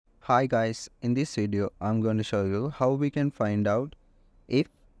Hi guys, in this video I'm going to show you how we can find out if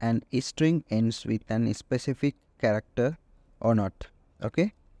an string ends with an specific character or not.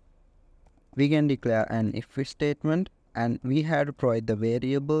 Okay, we can declare an if statement and we have to provide the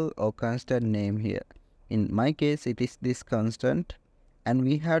variable or constant name here. In my case it is this constant and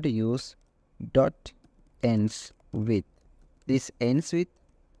we have to use dot ends with. This ends with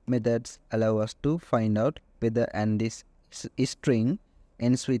methods allow us to find out whether this string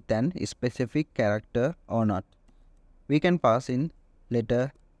ends with an specific character or not. We can pass in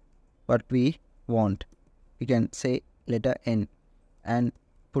letter what we want. We can say letter n and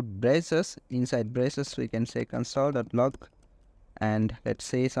put braces. Inside braces we can say console.log and let's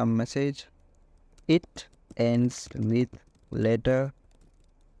say some message. It ends with letter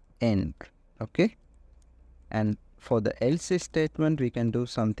n. Okay, and for the else statement we can do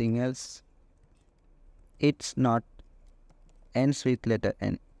something else. It's not ends with letter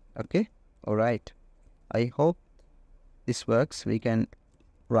n. Okay, alright, I hope this works. We can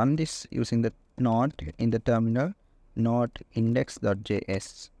run this using the node in the terminal, node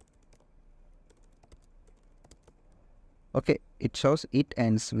index.js. Okay, it shows it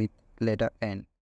ends with letter n.